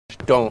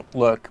Don't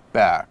Look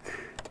Back.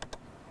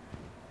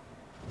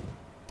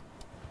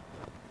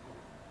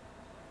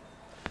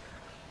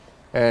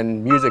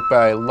 And music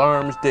by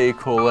L'Armes de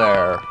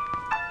Colère,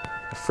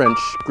 a French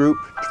group,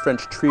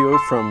 French trio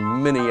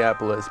from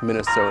Minneapolis,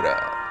 Minnesota.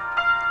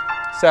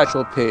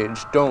 Satchel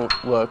Paige, Don't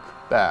Look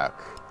Back.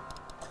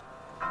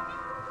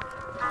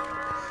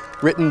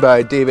 Written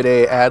by David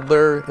A.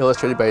 Adler,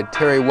 illustrated by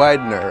Terry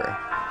Widener.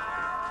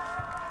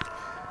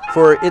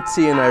 For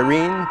Itzy and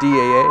Irene,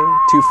 DAA,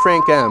 to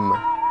Frank M.,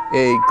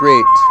 a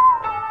great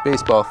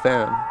baseball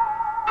fan.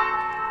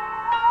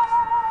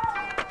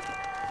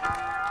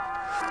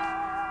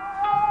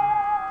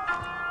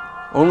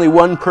 Only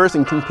one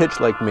person can pitch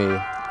like me.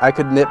 I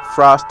could nip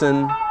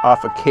frosting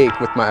off a cake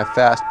with my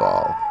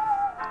fastball.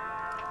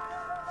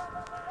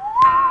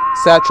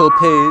 Satchel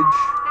Paige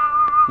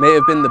may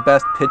have been the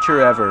best pitcher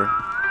ever.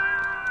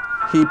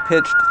 He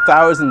pitched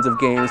thousands of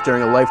games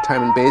during a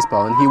lifetime in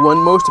baseball, and he won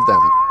most of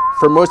them.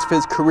 For most of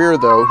his career,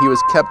 though, he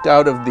was kept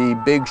out of the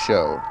big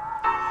show,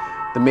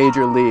 the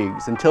major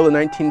leagues. Until the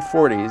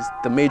 1940s,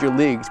 the major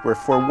leagues were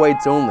for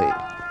whites only.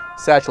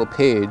 Satchel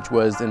Paige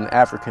was an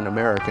African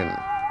American.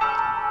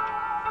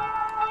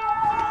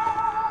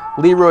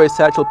 Leroy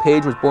Satchel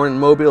Paige was born in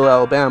Mobile,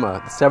 Alabama,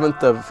 the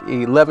seventh of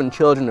 11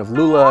 children of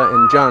Lula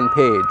and John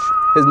Paige.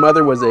 His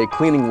mother was a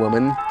cleaning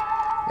woman,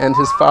 and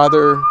his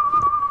father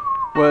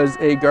was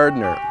a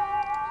gardener.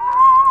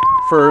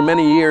 For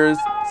many years,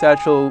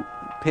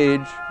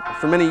 Paige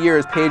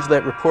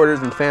let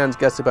reporters and fans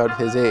guess about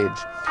his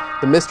age.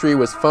 The mystery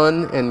was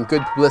fun and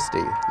good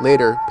publicity.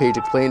 Later, Paige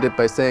explained it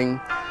by saying,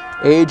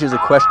 "Age is a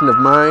question of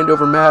mind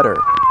over matter.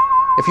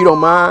 If you don't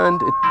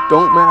mind, it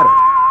don't matter."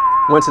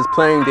 Once his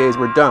playing days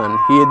were done,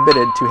 he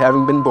admitted to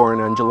having been born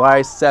on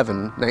July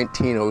 7,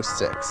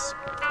 1906.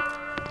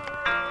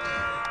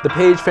 The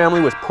Paige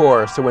family was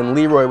poor, so when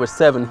Leroy was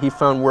 7, he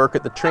found work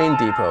at the train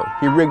depot.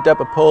 He rigged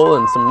up a pole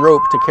and some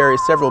rope to carry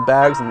several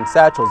bags and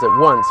satchels at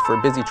once for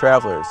busy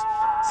travelers.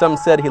 Some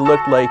said he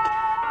looked like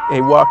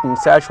a walking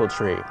satchel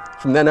tree.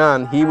 From then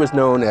on, he was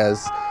known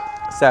as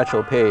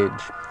Satchel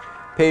Paige.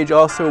 Paige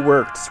also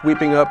worked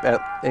sweeping up at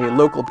a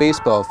local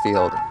baseball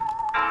field.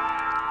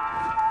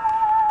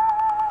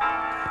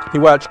 He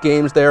watched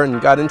games there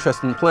and got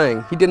interested in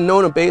playing. He didn't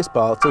own a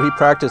baseball, so he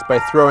practiced by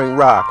throwing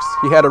rocks.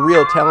 He had a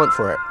real talent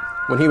for it.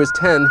 When he was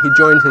 10, he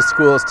joined his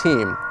school's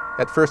team.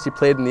 At first, he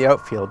played in the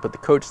outfield, but the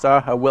coach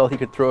saw how well he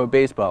could throw a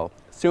baseball.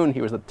 Soon,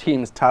 he was the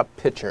team's top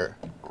pitcher.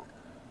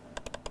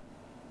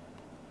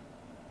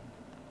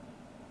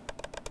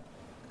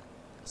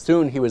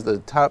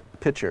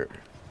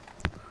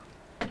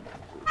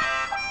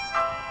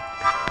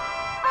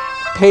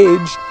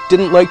 Paige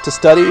didn't like to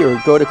study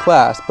or go to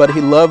class, but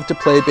he loved to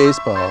play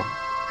baseball.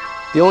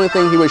 The only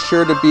time he was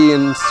sure to be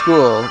in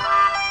school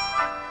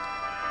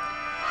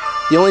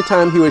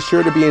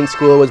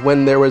was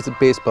when there was a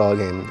baseball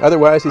game.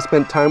 Otherwise, he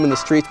spent time in the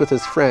streets with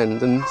his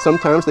friends, and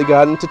sometimes they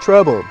got into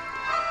trouble.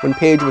 When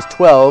Paige was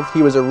 12,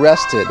 he was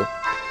arrested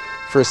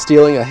for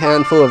stealing a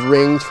handful of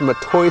rings from a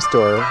toy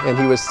store, and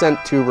he was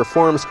sent to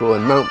reform school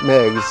in Mount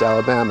Meigs,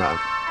 Alabama.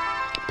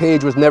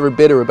 Paige was never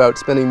bitter about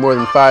spending more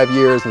than 5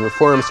 years in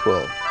reform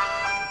school.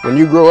 "When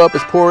you grow up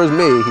as poor as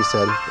me," he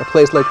said, "a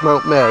place like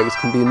Mount Meigs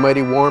can be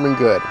mighty warm and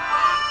good."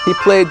 He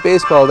played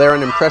baseball there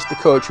and impressed the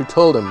coach, who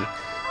told him,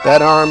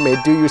 "That arm may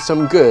do you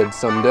some good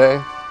someday."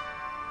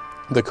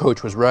 The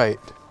coach was right.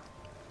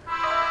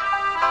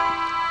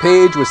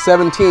 Paige was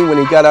 17 when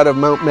he got out of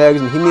Mount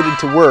Meigs, and he needed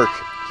to work.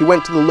 He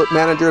went to the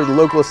manager of the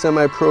local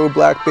semi-pro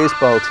black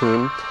baseball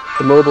team,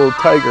 the Mobile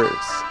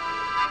Tigers.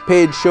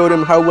 Paige showed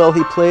him how well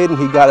he played, and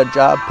he got a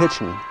job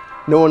pitching.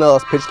 No one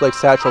else pitched like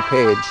Satchel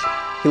Paige.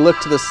 He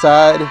looked to the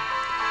side,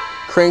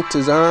 cranked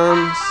his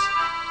arms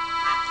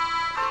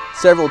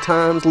several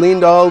times,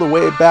 leaned all the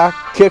way back,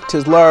 kicked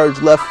his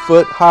large left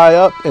foot high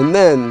up, and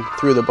then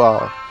threw the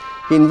ball.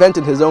 He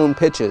invented his own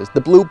pitches: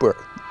 the blooper,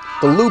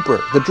 the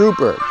looper, the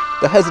drooper,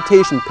 the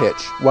hesitation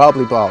pitch,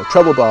 wobbly ball,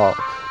 trouble ball,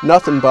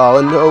 nothing ball,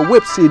 and a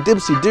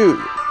whipsy-dipsy-doo.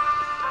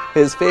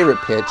 His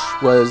favorite pitch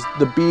was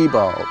the bee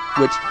ball,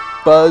 which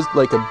buzzed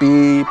like a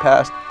bee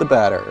past the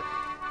batter.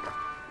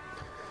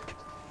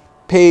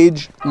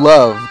 Paige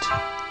loved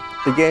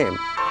the game,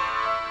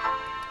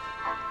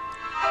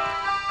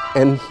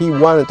 and he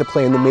wanted to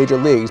play in the major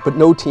leagues, but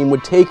no team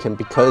would take him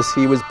because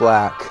he was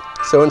black.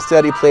 So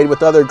instead, he played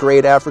with other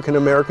great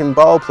African-American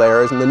ball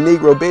players in the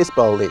Negro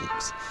Baseball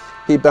Leagues.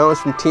 He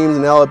bounced from teams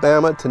in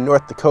Alabama to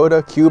North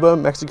Dakota, Cuba,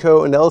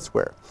 Mexico, and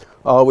elsewhere,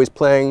 always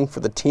playing for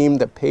the team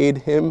that paid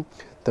him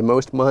the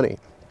most money.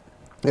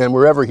 And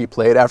wherever he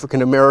played,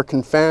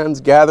 African-American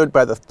fans gathered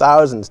by the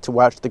thousands to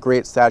watch the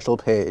great Satchel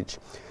Paige.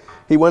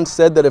 He once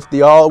said that if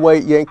the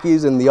all-white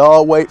Yankees and the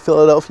all-white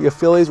Philadelphia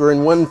Phillies were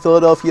in one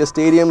Philadelphia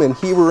stadium and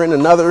he were in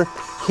another,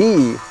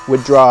 he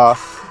would draw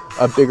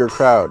a bigger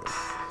crowd.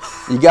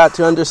 "You got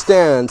to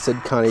understand,"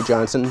 said Connie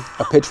Johnson,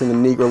 a pitcher in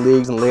the Negro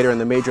Leagues and later in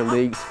the major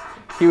leagues,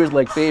 "he was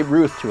like Babe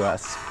Ruth to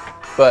us,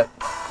 but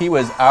he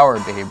was our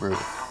Babe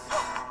Ruth."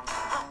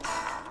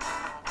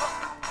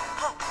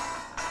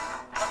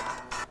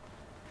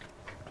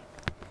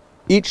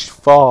 Each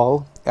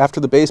fall, After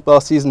the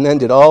baseball season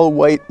ended, all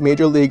white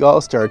Major League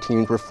All-Star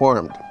teams were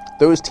formed.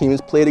 Those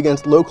teams played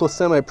against local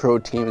semi-pro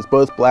teams,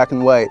 both black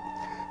and white.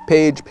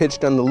 Paige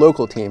pitched on the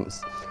local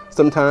teams,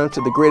 sometimes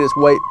to the greatest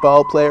white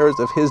ball players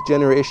of his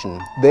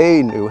generation.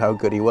 They knew how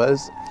good he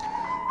was.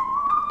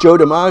 Joe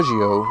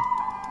DiMaggio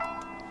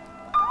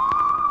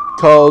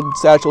called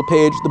Satchel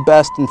Paige the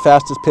best and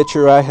fastest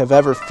pitcher I have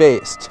ever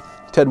faced.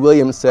 Ted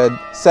Williams said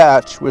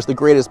Satch was the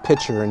greatest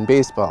pitcher in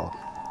baseball.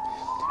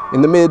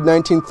 In the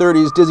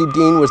mid-1930s, Dizzy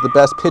Dean was the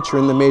best pitcher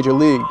in the major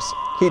leagues.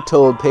 He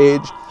told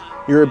Paige,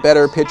 "You're a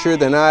better pitcher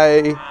than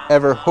I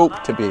ever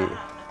hoped to be."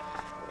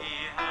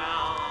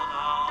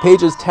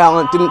 Paige's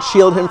talent didn't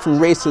shield him from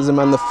racism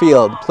on the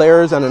field.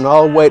 Players on an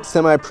all-white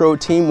semi-pro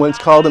team once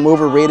called him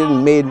overrated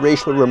and made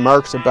racial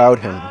remarks about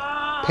him.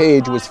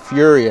 Paige was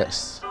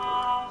furious.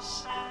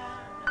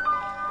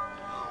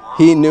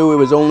 He knew it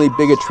was only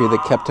bigotry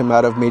that kept him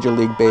out of Major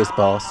League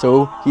Baseball,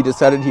 so he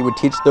decided he would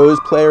teach those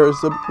players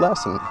a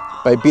lesson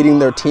by beating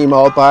their team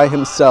all by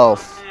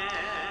himself.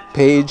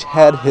 Paige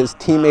had his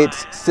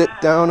teammates sit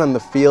down on the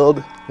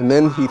field, and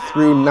then he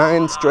threw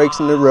 9 strikes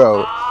in a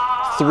row,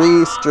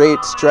 3 straight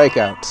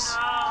strikeouts.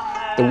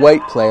 The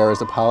white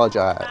players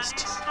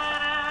apologized.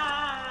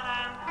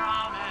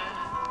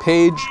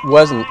 Paige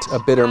wasn't a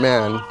bitter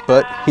man,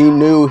 but he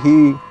knew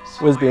he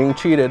was being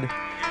cheated.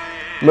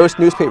 Most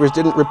newspapers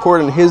didn't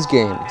report on his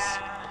games.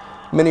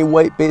 Many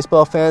white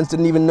baseball fans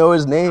didn't even know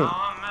his name.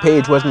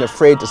 Paige wasn't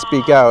afraid to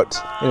speak out.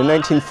 In a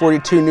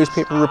 1942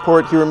 newspaper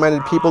report, he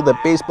reminded people that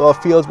baseball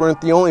fields weren't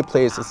the only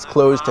places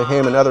closed to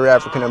him and other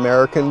African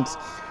Americans.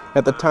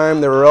 At the time,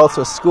 there were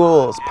also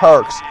schools,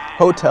 parks,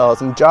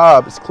 hotels, and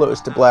jobs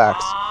closed to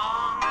blacks.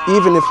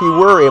 Even if he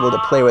were able to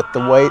play with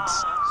the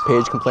whites,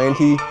 Paige complained,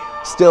 he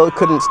still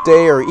couldn't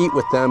stay or eat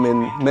with them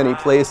in many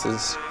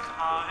places.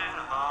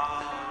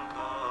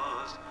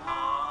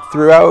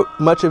 Throughout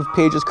much of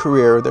Paige's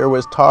career, there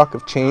was talk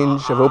of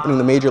change, of opening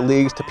the major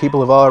leagues to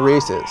people of all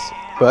races.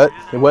 But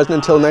it wasn't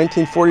until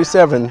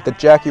 1947 that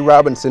Jackie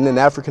Robinson, an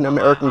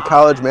African-American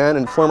college man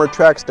and former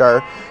track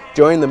star,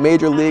 joined the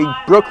Major League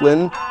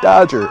Brooklyn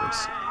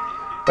Dodgers.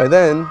 By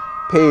then,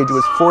 Paige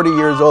was 40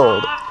 years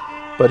old,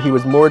 but he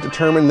was more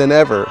determined than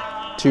ever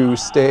to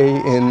stay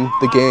in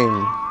the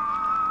game.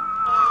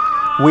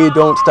 "We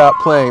don't stop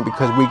playing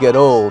because we get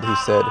old," he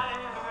said.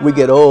 "We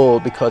get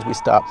old because we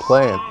stop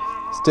playing."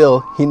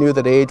 Still, he knew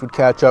that age would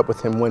catch up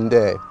with him one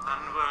day.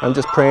 "I'm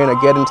just praying I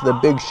get into the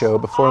big show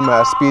before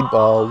my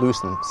speedball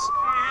loosens."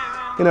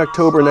 In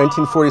October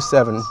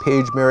 1947,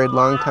 Paige married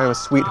longtime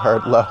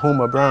sweetheart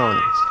Lahoma Brown.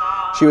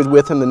 She was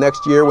with him the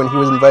next year when he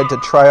was invited to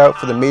try out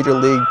for the Major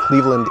League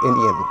Cleveland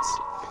Indians.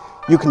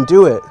 "You can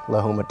do it,"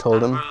 Lahoma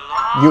told him.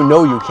 "You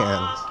know you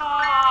can."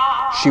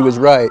 She was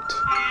right.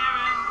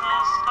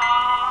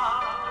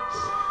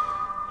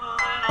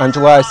 On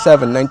July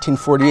 7,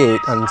 1948,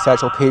 on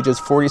Satchel Paige's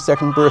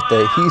 42nd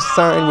birthday, he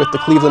signed with the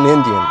Cleveland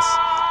Indians.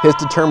 His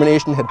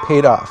determination had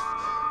paid off.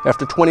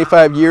 After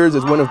 25 years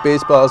as one of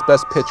baseball's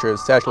best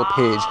pitchers, Satchel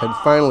Paige had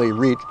finally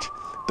reached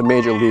the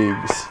major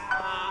leagues.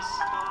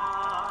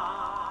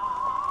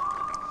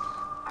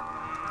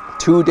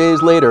 2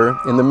 days later,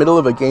 in the middle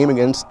of a game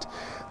against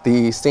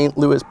the St.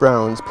 Louis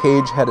Browns,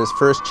 Paige had his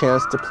first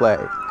chance to play.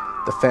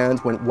 The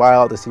fans went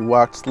wild as he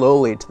walked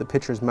slowly to the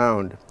pitcher's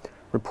mound.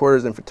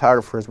 Reporters and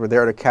photographers were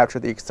there to capture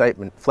the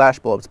excitement.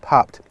 Flashbulbs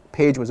popped.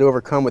 Paige was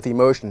overcome with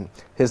emotion.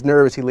 His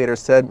nerves, he later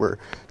said, were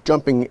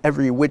jumping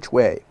every which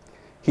way.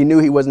 He knew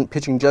he wasn't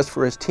pitching just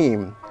for his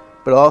team,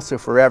 but also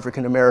for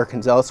African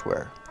Americans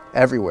elsewhere,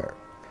 everywhere.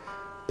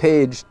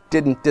 Paige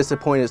didn't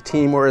disappoint his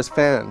team or his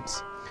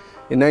fans.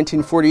 In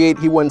 1948,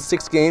 he won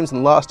 6 games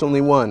and lost only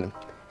 1.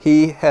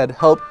 He had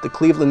helped the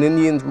Cleveland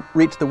Indians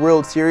reach the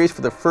World Series for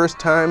the first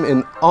time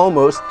in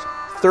almost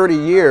 30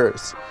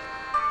 years.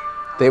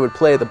 They would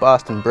play the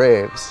Boston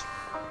Braves.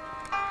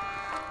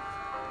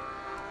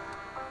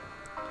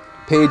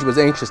 Paige was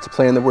anxious to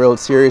play in the World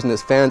Series, and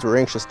his fans were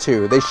anxious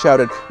too. They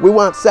shouted, "We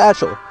want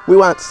Satchel! We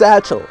want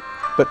Satchel!"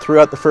 But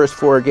throughout the first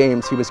 4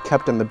 games, he was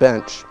kept on the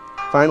bench.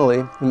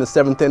 Finally, in the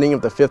 7th inning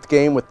of the 5th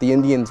game, with the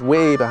Indians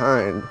way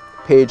behind,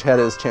 Paige had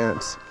his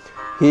chance.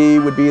 He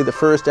would be the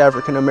first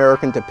African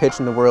American to pitch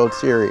in the World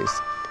Series.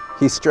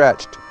 He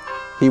stretched.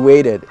 He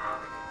waited.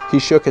 He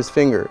shook his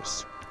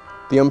fingers.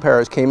 The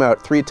umpires came out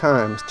 3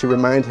 times to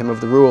remind him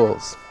of the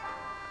rules.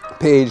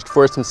 Paige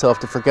forced himself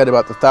to forget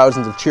about the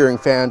thousands of cheering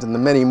fans and the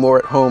many more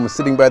at home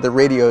sitting by their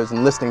radios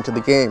and listening to the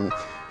game.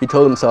 He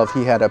told himself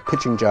he had a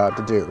pitching job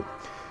to do.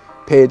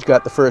 Paige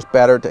got the first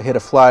batter to hit a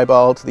fly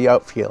ball to the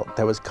outfield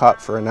that was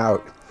caught for an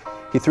out.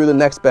 He threw the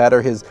next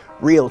batter his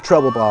real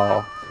trouble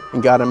ball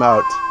and got him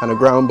out on a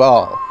ground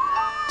ball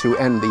to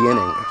end the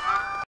inning.